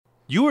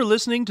You are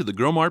listening to the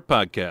Growmark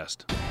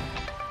Podcast.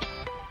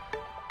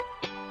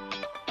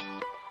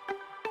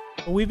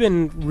 We've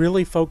been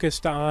really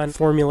focused on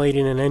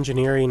formulating and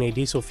engineering a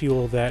diesel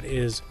fuel that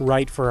is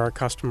right for our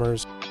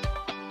customers.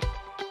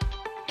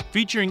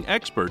 Featuring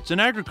experts in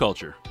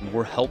agriculture.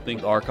 We're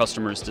helping our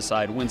customers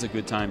decide when's a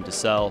good time to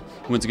sell,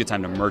 when's a good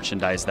time to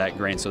merchandise that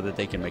grain so that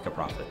they can make a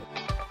profit.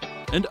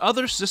 And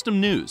other system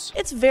news.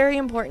 It's very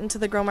important to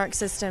the Growmark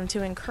system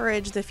to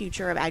encourage the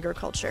future of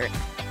agriculture.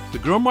 The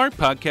Growmark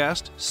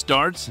Podcast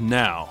starts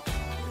now.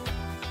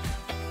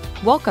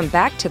 Welcome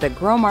back to the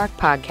Growmark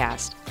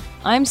Podcast.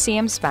 I'm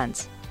Sam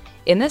Spence.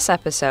 In this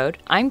episode,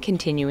 I'm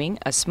continuing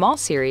a small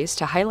series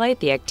to highlight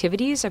the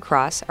activities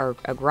across our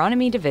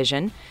agronomy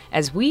division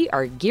as we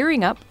are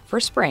gearing up for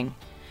spring.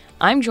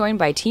 I'm joined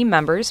by team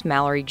members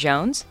Mallory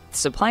Jones, the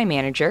supply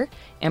manager,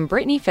 and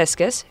Brittany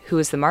Fiskus, who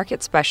is the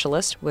market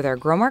specialist with our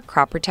Growmark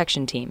crop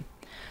protection team.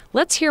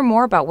 Let's hear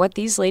more about what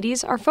these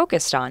ladies are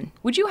focused on.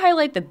 Would you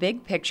highlight the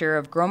big picture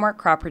of Growmark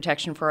crop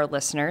protection for our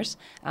listeners?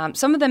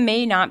 Some of them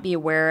may not be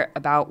aware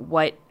about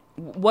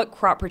what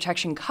crop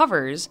protection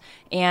covers,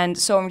 and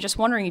so I'm just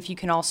wondering if you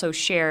can also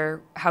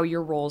share how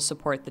your roles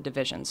support the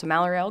division. So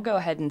Mallory, I'll go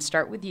ahead and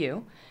start with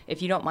you,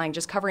 if you don't mind,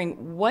 just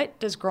covering what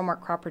does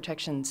Growmark crop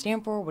protection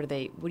stand for? What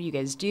do you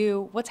guys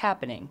do? What's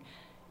happening?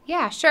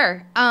 Yeah,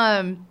 sure.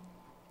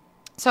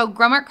 So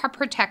Growmark crop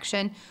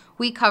protection,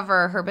 we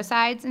cover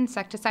herbicides,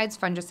 insecticides,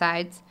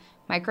 fungicides,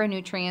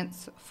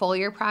 micronutrients,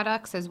 foliar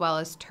products, as well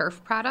as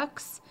turf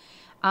products.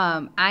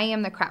 I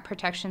am the crop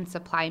protection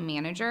supply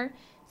manager,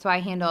 so I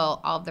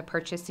handle all of the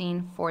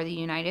purchasing for the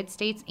United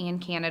States and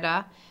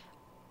Canada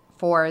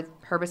for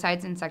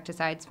herbicides,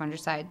 insecticides,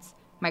 fungicides,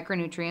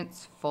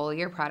 micronutrients,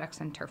 foliar products,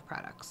 and turf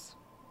products.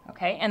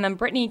 Okay, and then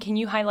Brittany, can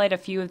you highlight a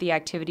few of the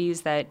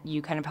activities that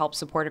you kind of help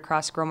support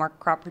across Growmark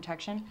crop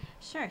protection?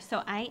 Sure.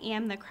 So I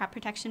am the crop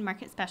protection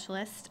market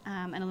specialist,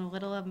 and a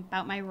little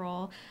about my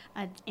role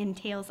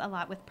entails a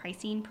lot with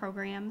pricing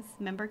programs,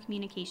 member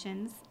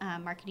communications,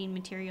 marketing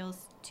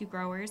materials to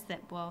growers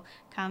that will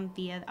come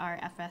via our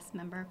FS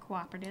member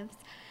cooperatives,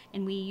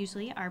 and we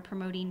usually are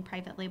promoting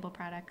private label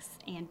products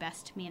and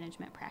best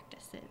management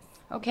practices.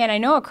 Okay, and I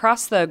know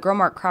across the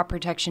Growmark crop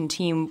protection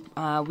team,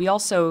 we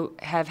also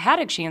have had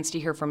a chance to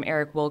hear from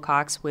Eric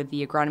Wilcox with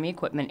the agronomy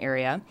equipment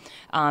area.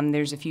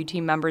 There's a few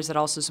team members that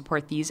also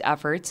support these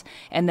efforts.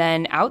 And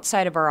then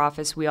outside of our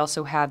office, we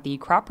also have the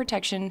crop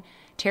protection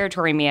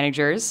territory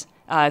managers.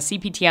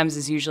 CPTMs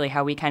is usually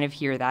how we kind of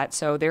hear that.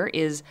 So there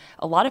is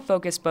a lot of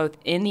focus both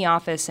in the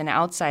office and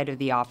outside of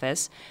the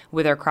office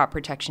with our crop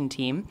protection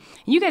team.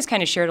 You guys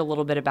kind of shared a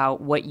little bit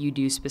about what you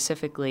do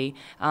specifically.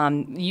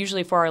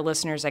 Usually for our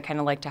listeners, I kind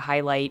of like to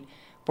highlight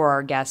for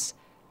our guests,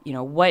 you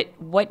know,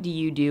 what do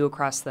you do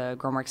across the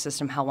Growmark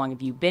system? How long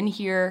have you been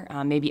here?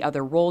 Maybe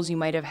other roles you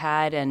might have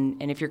had, and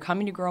if you're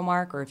coming to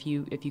Growmark, or if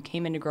you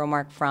came into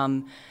Growmark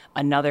from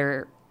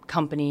another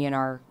company in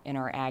our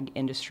ag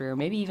industry, or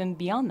maybe even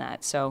beyond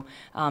that. So,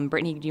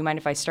 Brittany, do you mind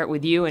if I start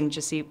with you and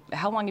just see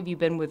how long have you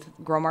been with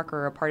Growmark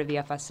or a part of the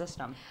FS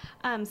system?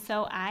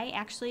 So I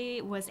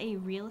actually was a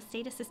real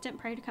estate assistant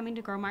prior to coming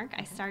to Growmark.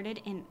 I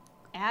started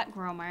at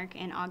Growmark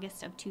in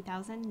August of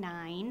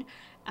 2009,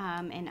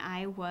 and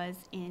I was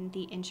in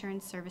the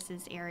insurance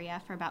services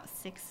area for about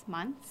 6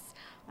 months,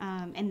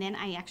 and then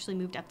I actually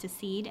moved up to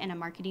seed and a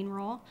marketing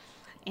role.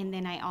 And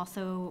then I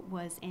also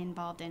was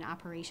involved in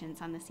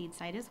operations on the seed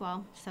side as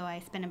well. So I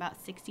spent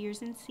about 6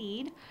 years in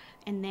seed,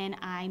 and then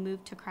I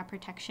moved to crop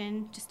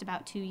protection just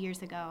about 2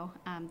 years ago,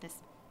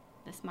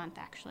 this month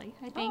actually,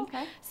 I think. Oh,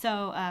 okay.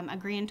 So a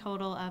grand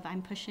total of,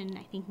 I'm pushing,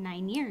 I think,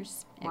 9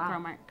 years at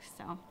Growmark.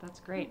 So that's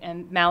great.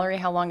 And Mallory,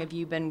 how long have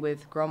you been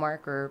with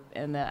Growmark or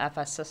in the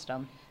FS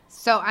system?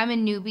 So I'm a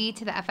newbie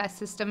to the FS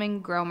system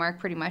in Growmark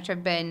pretty much.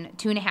 I've been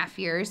 2.5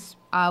 years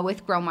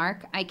with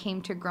Growmark. I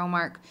came to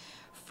Growmark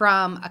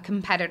from a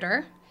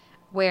competitor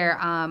where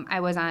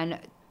I was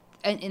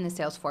in the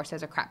sales force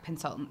as a crop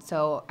consultant.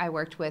 So I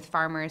worked with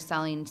farmers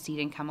selling seed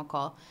and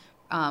chemical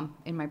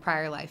in my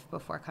prior life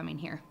before coming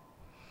here.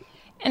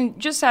 And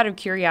just out of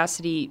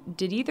curiosity,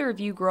 did either of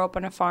you grow up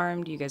on a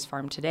farm? Do you guys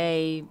farm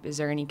today? Is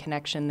there any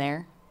connection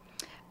there?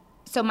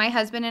 So my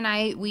husband and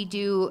I, we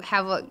do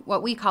have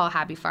what we call a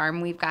hobby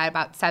farm. We've got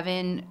about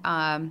 7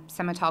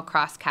 Simmental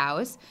cross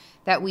cows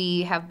that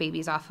we have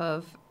babies off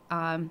of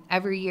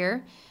every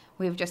year.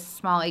 We have just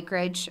small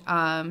acreage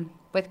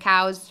with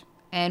cows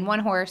and 1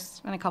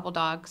 horse and a couple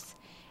dogs.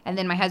 And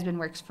then my husband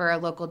works for a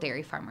local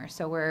dairy farmer.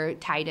 So we're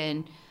tied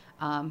in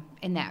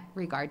that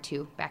regard,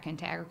 too, back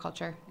into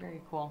agriculture.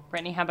 Very cool.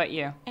 Brittany, how about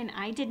you? And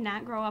I did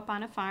not grow up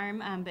on a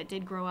farm, but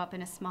did grow up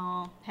in a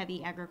small,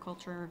 heavy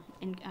agriculture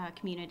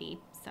community.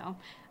 So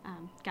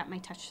got my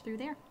touch through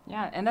there.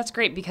 Yeah, and that's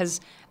great because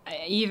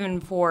even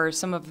for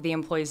some of the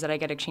employees that I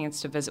get a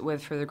chance to visit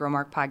with for the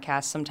Growmark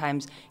podcast,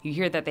 sometimes you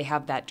hear that they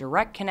have that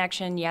direct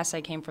connection. Yes,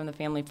 I came from the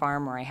family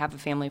farm, or I have a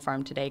family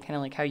farm today, kind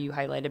of like how you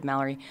highlighted,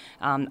 Mallory.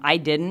 I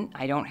didn't.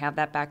 I don't have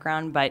that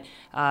background, but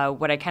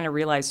what I kind of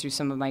realized through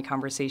some of my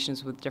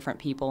conversations with different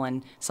people,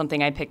 and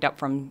something I picked up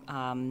from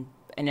an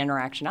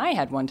interaction I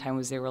had one time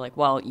was they were like,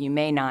 well, you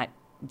may not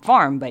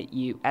farm, but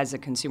you, as a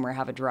consumer,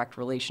 have a direct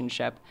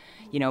relationship,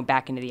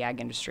 back into the ag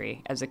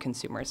industry as a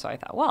consumer. So I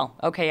thought, well,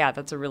 okay, yeah,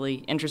 that's a really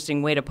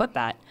interesting way to put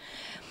that.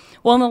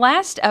 Well, in the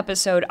last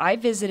episode, I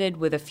visited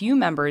with a few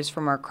members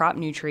from our crop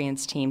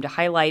nutrients team to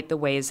highlight the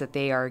ways that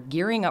they are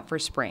gearing up for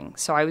spring.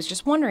 So I was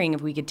just wondering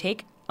if we could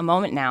take a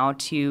moment now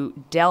to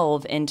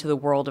delve into the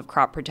world of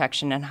crop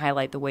protection and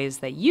highlight the ways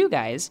that you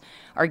guys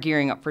are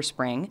gearing up for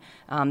spring.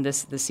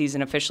 The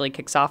season officially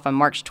kicks off on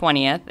March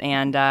 20th,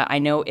 and I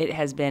know it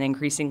has been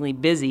increasingly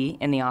busy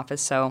in the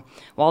office. So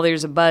while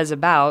there's a buzz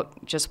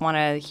about, just want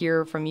to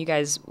hear from you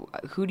guys,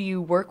 who do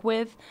you work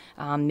with,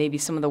 maybe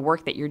some of the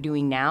work that you're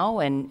doing now,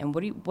 and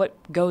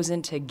what goes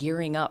into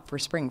gearing up for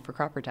spring for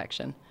crop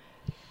protection?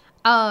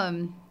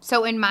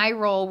 So in my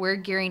role, we're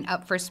gearing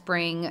up for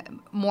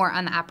spring more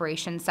on the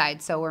operations side.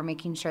 So we're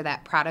making sure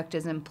that product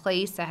is in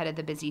place ahead of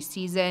the busy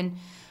season,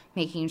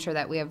 making sure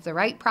that we have the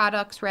right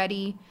products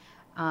ready,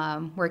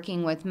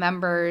 working with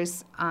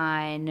members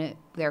on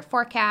their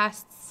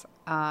forecasts.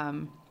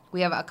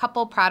 We have a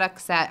couple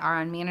products that are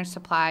on managed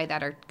supply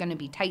that are going to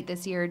be tight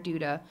this year due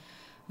to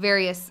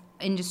various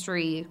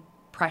industry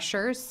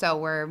pressures. So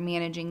we're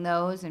managing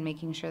those and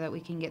making sure that we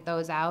can get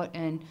those out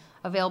and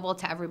available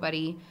to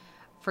everybody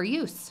for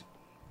use.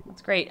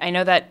 That's great. I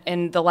know that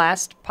in the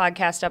last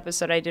podcast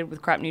episode I did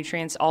with crop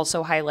nutrients,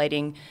 also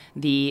highlighting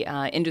the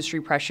industry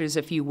pressures,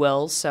 if you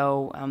will.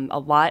 So a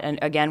lot, and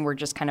again, we're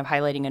just kind of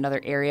highlighting another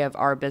area of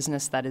our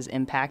business that is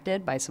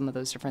impacted by some of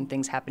those different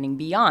things happening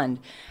beyond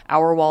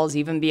our walls,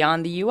 even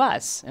beyond the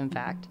U.S., in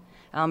fact.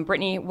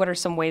 Brittany, what are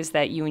some ways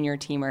that you and your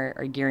team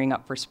are gearing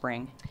up for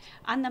spring?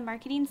 On the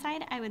marketing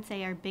side, I would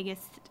say our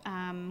biggest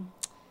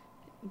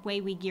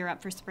way we gear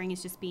up for spring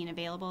is just being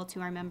available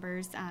to our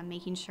members,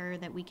 making sure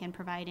that we can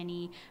provide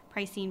any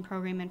pricing,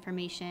 program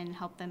information,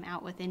 help them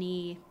out with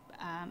any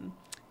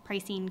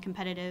pricing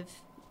competitive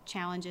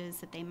challenges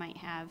that they might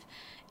have.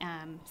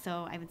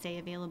 So I would say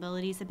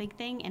availability is a big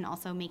thing, and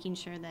also making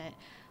sure that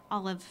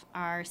all of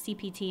our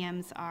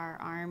CPTMs are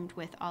armed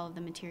with all of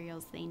the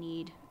materials they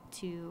need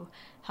to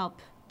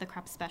help the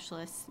crop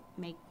specialists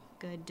make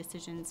good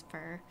decisions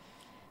for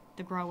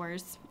the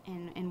growers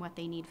and what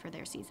they need for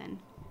their season.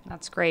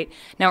 That's great.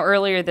 Now,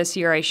 earlier this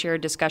year, I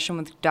shared a discussion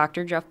with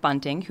Dr. Jeff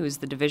Bunting, who is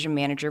the division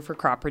manager for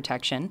crop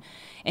protection,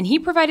 and he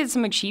provided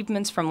some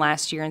achievements from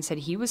last year and said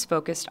he was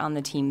focused on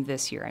the team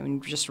this year. I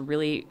mean, just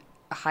really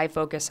a high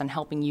focus on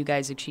helping you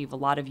guys achieve a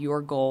lot of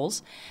your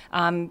goals.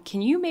 Can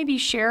you maybe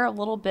share a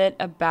little bit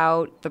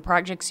about the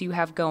projects you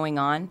have going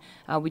on?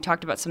 We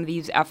talked about some of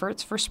these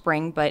efforts for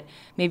spring, but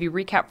maybe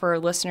recap for our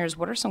listeners,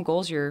 what are some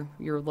goals you're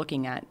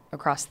looking at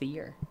across the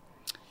year?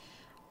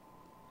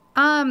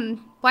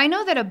 Well, I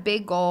know that a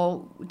big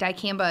goal,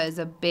 dicamba is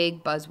a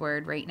big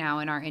buzzword right now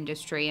in our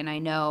industry, and I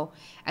know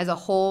as a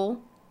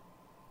whole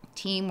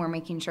team, we're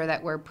making sure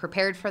that we're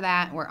prepared for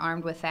that, we're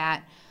armed with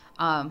that.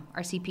 Our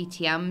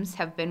CPTMs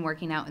have been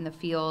working out in the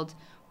field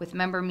with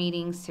member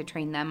meetings to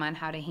train them on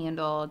how to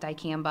handle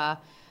dicamba.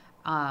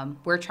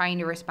 We're trying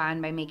to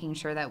respond by making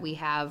sure that we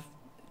have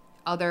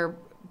other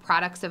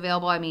products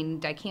available. I mean,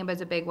 dicamba is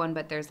a big one,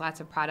 but there's lots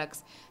of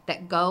products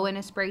that go in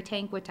a spray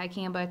tank with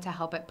dicamba to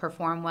help it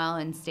perform well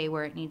and stay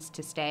where it needs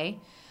to stay.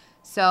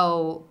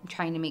 So I'm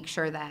trying to make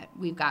sure that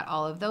we've got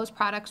all of those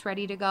products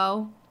ready to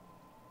go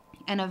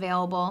and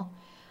available.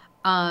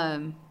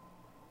 On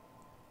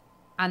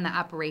the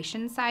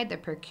operations side, the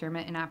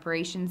procurement and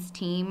operations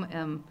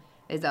team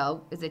is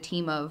a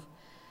team of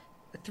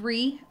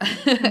 3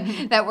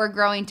 that we're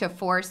growing to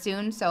 4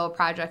 soon. So a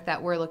project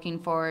that we're looking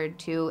forward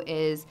to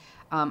is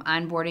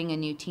onboarding a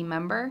new team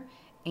member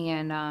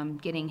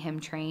and getting him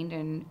trained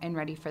and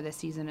ready for the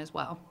season as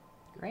well.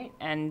 Great.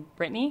 And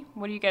Brittany,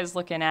 what are you guys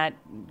looking at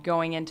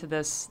going into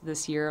this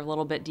year a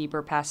little bit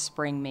deeper past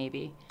spring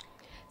maybe?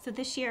 So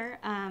this year,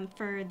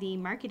 for the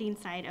marketing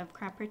side of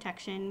crop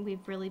protection,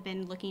 we've really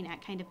been looking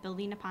at kind of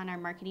building upon our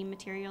marketing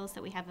materials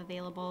that we have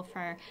available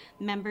for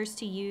members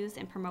to use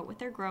and promote with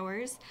their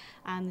growers.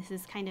 This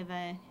is kind of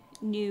a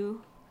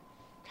new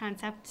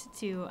concept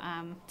to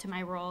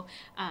my role.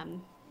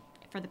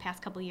 For the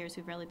past couple of years,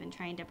 we've really been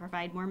trying to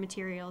provide more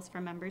materials for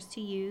members to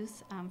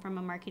use from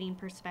a marketing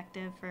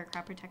perspective for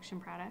crop protection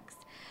products.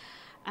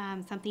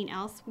 Something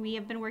else we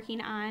have been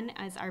working on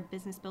is our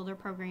business builder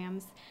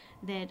programs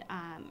that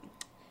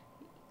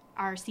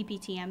our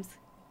CPTMs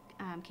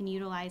can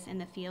utilize in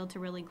the field to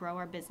really grow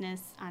our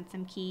business on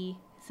some key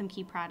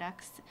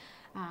products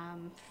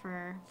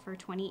for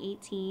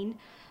 2018.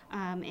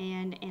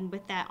 And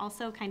with that,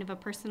 also kind of a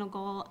personal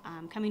goal.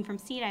 Coming from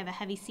seed, I have a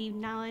heavy seed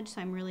knowledge, so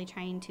I'm really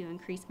trying to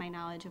increase my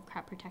knowledge of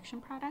crop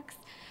protection products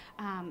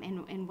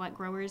and what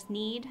growers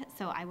need.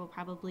 So I will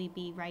probably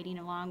be riding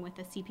along with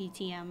the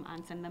CPTM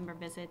on some member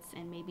visits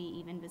and maybe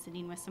even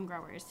visiting with some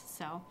growers.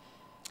 So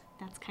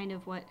that's kind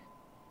of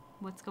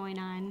what's going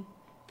on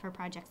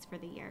projects for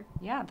the year.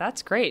 Yeah,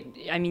 that's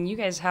great. I mean, you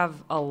guys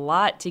have a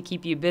lot to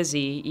keep you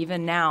busy.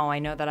 Even now, I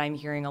know that I'm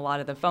hearing a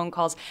lot of the phone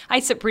calls. I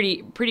sit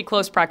pretty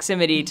close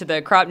proximity to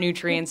the crop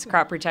nutrients,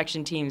 crop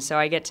protection team, so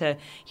I get to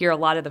hear a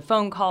lot of the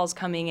phone calls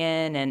coming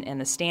in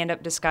and the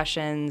stand-up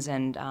discussions.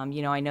 And,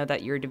 I know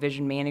that your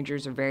division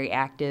managers are very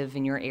active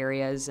in your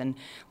areas and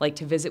like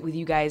to visit with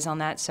you guys on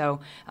that.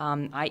 So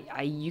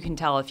you can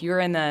tell if you're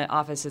in the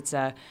office,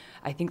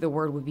 I think the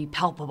word would be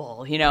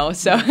palpable,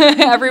 so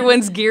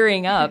everyone's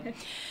gearing up.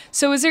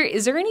 So is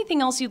there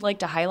anything else you'd like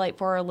to highlight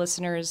for our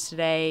listeners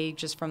today,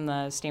 just from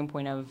the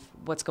standpoint of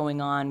what's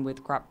going on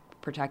with crop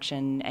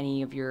protection,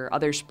 any of your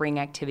other spring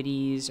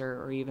activities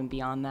or even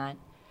beyond that?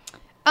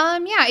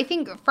 I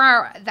think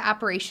for the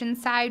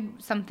operations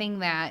side, something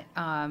that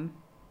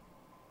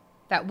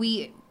that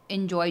we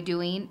enjoy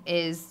doing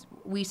is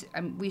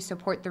we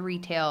support the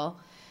retail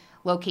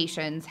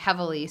locations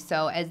heavily.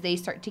 So as they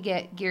start to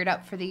get geared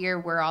up for the year,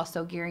 we're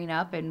also gearing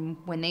up. And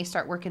when they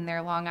start working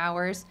their long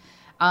hours,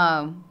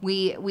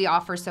 we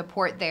offer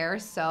support there.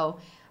 So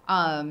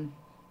I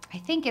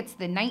think it's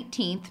the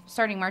 19th,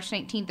 starting March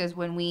 19th is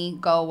when we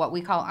go what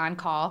we call on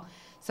call.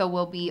 So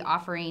we'll be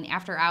offering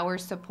after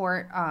hours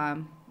support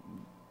on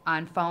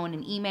phone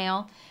and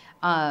email,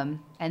 and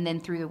then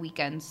through the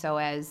weekends. So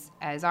as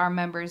our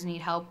members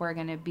need help, we're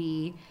going to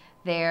be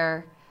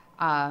there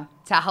to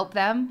help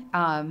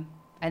them.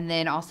 And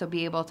then also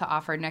be able to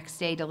offer next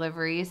day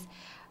deliveries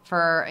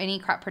for any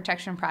crop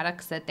protection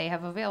products that they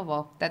have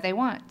available that they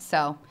want.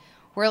 So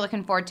we're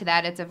looking forward to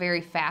that. It's a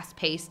very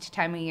fast-paced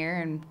time of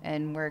year,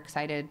 and we're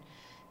excited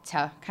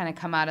to kind of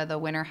come out of the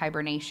winter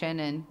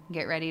hibernation and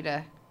get ready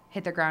to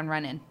hit the ground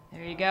running.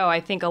 There you go. I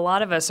think a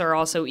lot of us are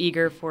also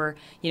eager for,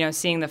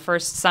 seeing the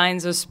first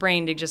signs of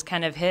spring to just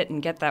kind of hit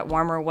and get that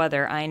warmer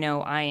weather. I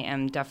know I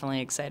am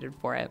definitely excited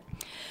for it.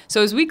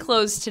 So as we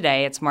close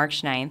today, it's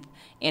March 9th,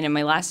 and in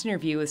my last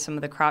interview with some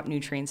of the crop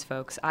nutrients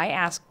folks, I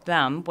asked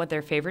them what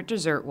their favorite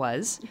dessert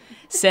was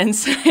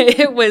since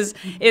it was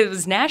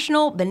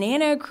National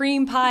Banana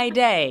Cream Pie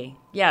Day.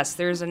 Yes,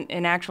 there's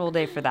an actual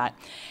day for that.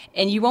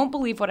 And you won't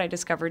believe what I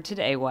discovered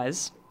today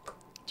was.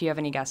 Do you have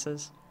any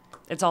guesses?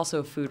 It's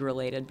also food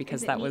related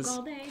because that was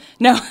all day?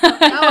 No.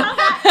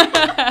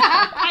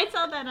 I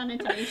saw that on a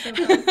Today Show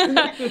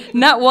post.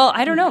 Not well.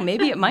 I don't know.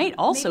 Maybe it might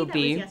also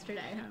Maybe be. that was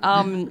yesterday.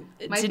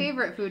 My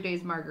favorite food day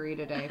is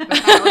Margarita Day, but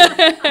that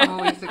was a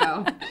couple weeks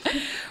ago.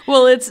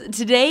 Well,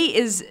 today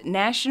is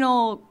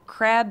National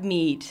Crab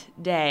Meat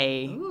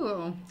Day.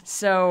 Ooh.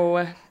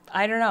 So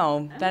I don't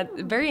know. That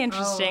very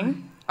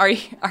interesting. Are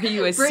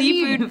you a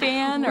seafood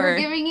fan? We're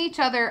giving each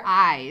other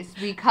eyes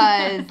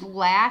because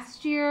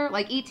last year,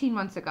 like 18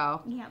 months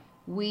ago,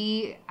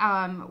 we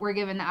were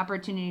given the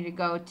opportunity to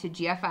go to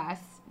GFS,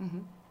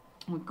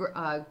 with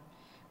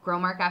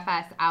Growmark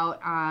FS out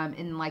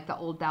in like the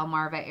old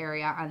Delmarva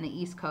area on the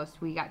East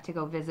Coast. We got to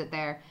go visit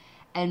there.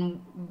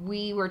 And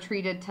we were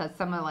treated to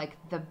some of like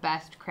the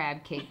best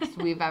crab cakes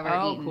we've ever eaten.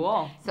 Oh,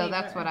 cool. So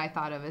that's what I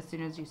thought of as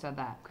soon as you said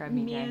that. Crab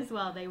meat. Me as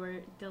well. They were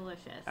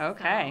delicious.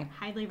 Okay.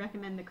 So highly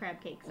recommend the crab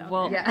cakes.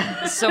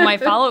 So my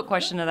follow-up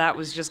question to that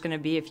was just going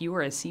to be if you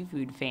were a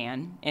seafood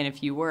fan, and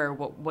if you were,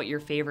 what your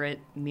favorite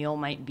meal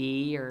might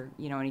be, or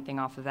anything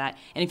off of that.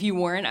 And if you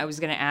weren't, I was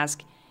going to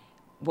ask,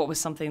 what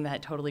was something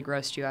that totally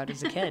grossed you out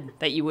as a kid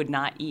that you would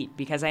not eat?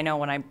 Because I know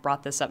when I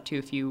brought this up to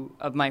a few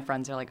of my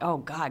friends, they're like, oh,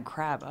 God,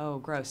 crab. Oh,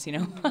 gross, Yeah,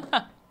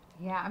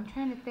 I'm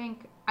trying to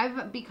think.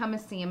 I've become a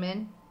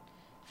salmon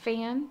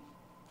fan.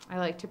 I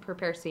like to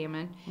prepare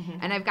salmon.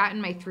 And I've gotten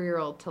my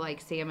 3-year-old to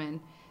like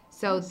salmon.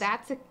 So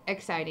that's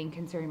exciting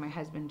considering my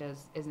husband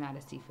is not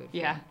a seafood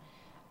fan.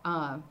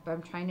 But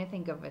I'm trying to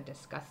think of a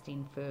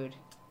disgusting food.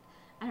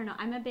 I don't know.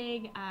 I'm a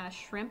big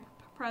shrimp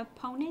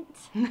proponent.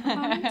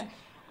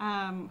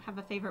 Have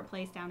a favorite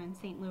place down in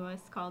St. Louis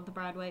called the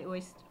Broadway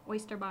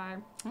Oyster Bar.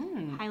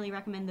 Highly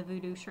recommend the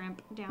voodoo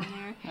shrimp down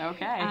there.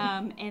 Okay.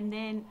 And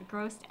then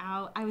grossed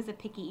out. I was a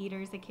picky eater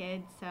as a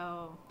kid,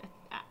 so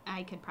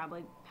I could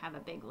probably have a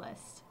big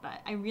list.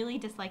 But I really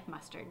dislike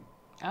mustard.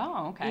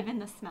 Oh, okay. Even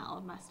the smell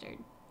of mustard.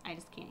 I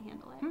just can't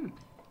handle it.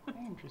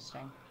 Very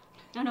interesting.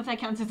 I don't know if that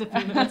counts as a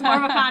food. It's more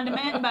of a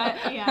condiment,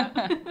 but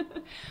yeah.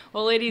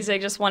 Well, ladies, I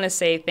just want to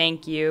say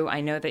thank you.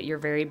 I know that you're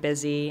very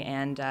busy,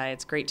 and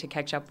it's great to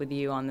catch up with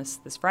you on this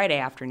Friday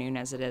afternoon,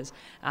 as it is,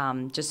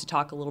 just to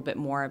talk a little bit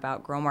more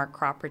about Growmark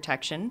Crop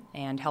Protection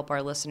and help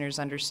our listeners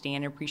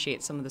understand and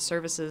appreciate some of the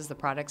services, the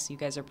products you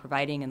guys are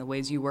providing, and the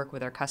ways you work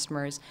with our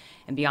customers,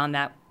 and beyond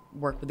that,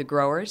 work with the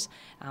growers.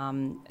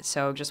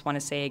 So just want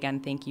to say again,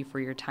 thank you for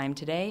your time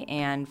today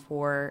and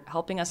for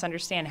helping us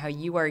understand how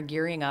you are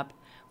gearing up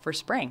for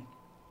spring.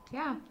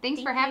 Yeah,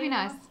 thanks for having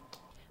us.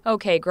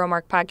 Okay,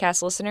 Growmark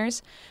podcast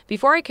listeners,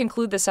 before I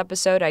conclude this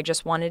episode, I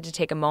just wanted to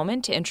take a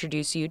moment to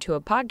introduce you to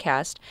a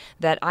podcast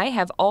that I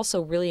have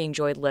also really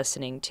enjoyed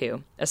listening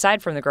to,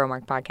 aside from the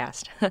Growmark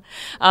podcast.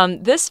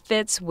 This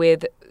fits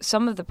with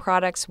some of the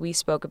products we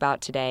spoke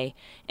about today,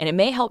 and it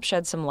may help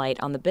shed some light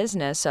on the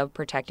business of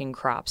protecting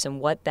crops and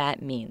what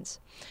that means.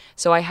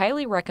 So I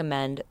highly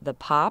recommend the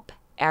POP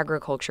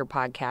Agriculture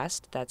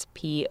podcast, that's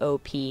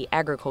POP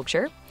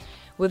Agriculture,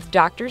 with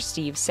Dr.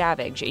 Steve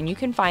Savage. And you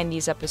can find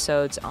these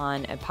episodes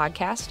on a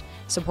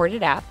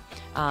podcast-supported app,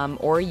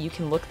 or you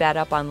can look that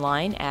up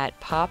online at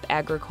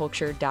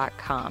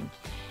popagriculture.com.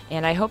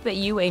 And I hope that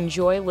you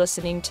enjoy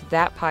listening to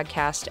that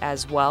podcast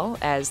as well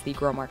as the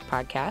Growmark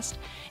podcast.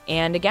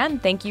 And again,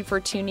 thank you for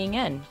tuning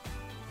in.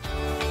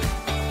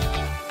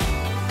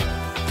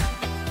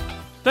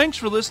 Thanks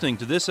for listening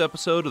to this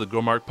episode of the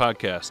Growmark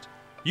Podcast.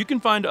 You can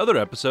find other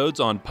episodes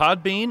on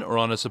Podbean or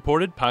on a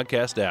supported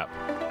podcast app.